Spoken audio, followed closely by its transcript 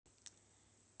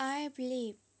I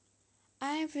believe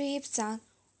I believe that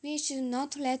we should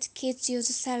not let kids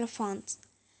use cell phones.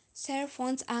 Cell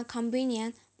phones are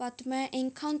convenient but may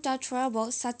encounter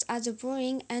trouble such as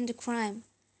bullying and crime.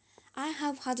 I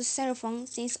have had a cell phone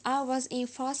since I was in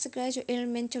first grade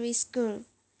elementary school.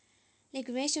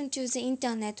 Regulation to the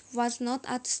internet was not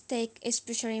at stake,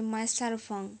 especially my cell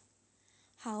phone.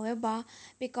 However,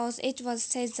 because it was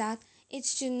said that it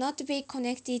should not be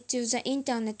connected to the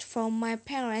internet from my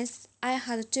parents, I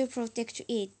had to protect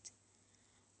it.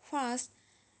 First,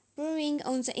 bullying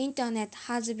on the internet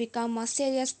has become a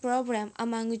serious problem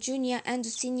among junior and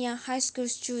senior high school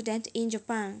students in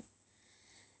Japan.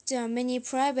 There are many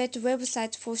private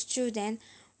websites for students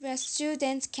where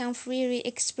students can freely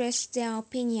express their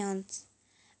opinions.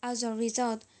 As a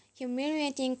result,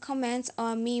 humiliating comments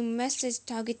or mean messages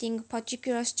targeting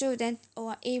particular students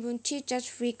or even teachers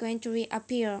frequently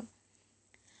appear.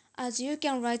 As you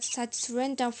can write such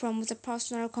surrender from the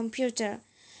personal computer,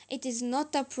 it is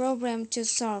not a problem to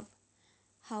solve.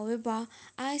 However,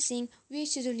 I think we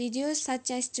should reduce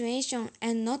such a situation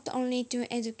and not only to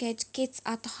educate kids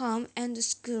at home and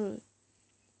school.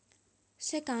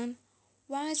 Second,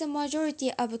 while the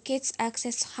majority of kids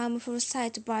access harmful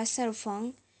sites by cell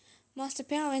phone, most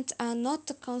parents are not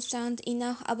concerned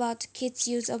enough about kids'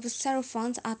 use of cell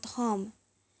phones at home.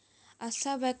 A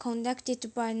survey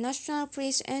conducted by National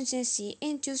Police Agency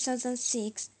in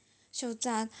 2006 showed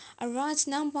that a large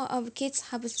number of kids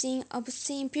have seen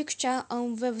obscene pictures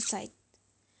on websites.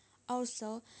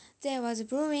 Also, there was a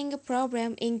brewing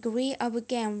problem in Glee of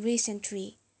game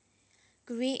recently.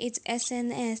 Glee is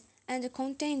SNS and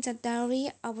contains a diary,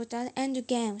 avatar, and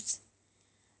games.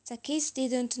 The kids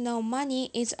didn't know money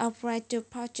is applied to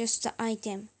purchase the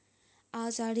item.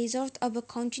 As a result of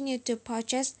continued to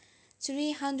purchase,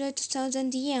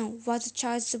 300,000 yen was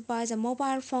charged by the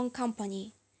mobile phone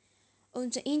company. On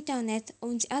the internet,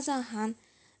 on the other hand,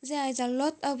 there is a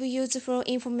lot of useful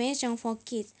information for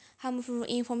kids. Harmful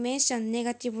information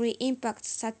negatively impacts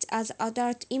such as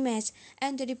adult image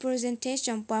and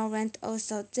representation violence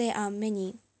also there are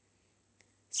many.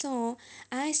 So,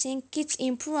 I think kids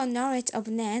in poor knowledge of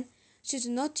net should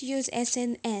not use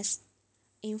SNS.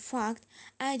 In fact,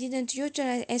 I didn't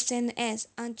utilize SNS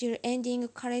until ending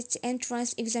college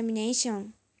entrance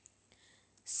examination.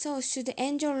 So should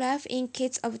angel life in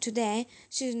kids of today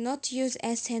should not use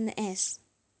SNS.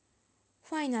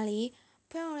 Finally,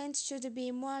 parents should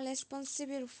be more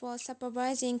responsible for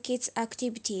supervising kids'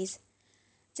 activities.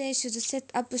 They should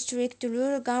set up strict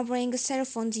rules governing cell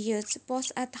phone use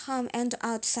both at home and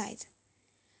outside.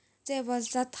 There was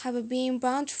that have been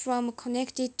banned from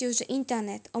connected to the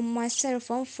internet on my cell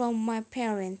phone from my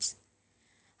parents.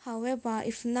 However,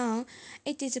 if now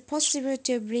it is possible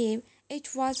to believe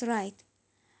it was right,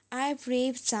 I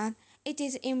believe that it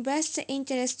is in best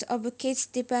interest of kids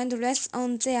depend less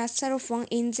on their cell phone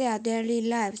in their daily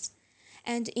lives,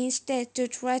 and instead to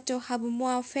try to have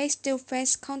more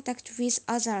face-to-face contact with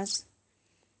others.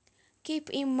 Keep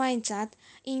in mind that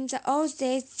in the old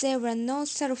days there were no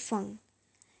cell phone.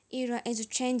 Era is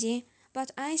changing,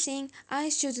 but I think I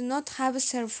should not have a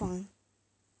cell phone.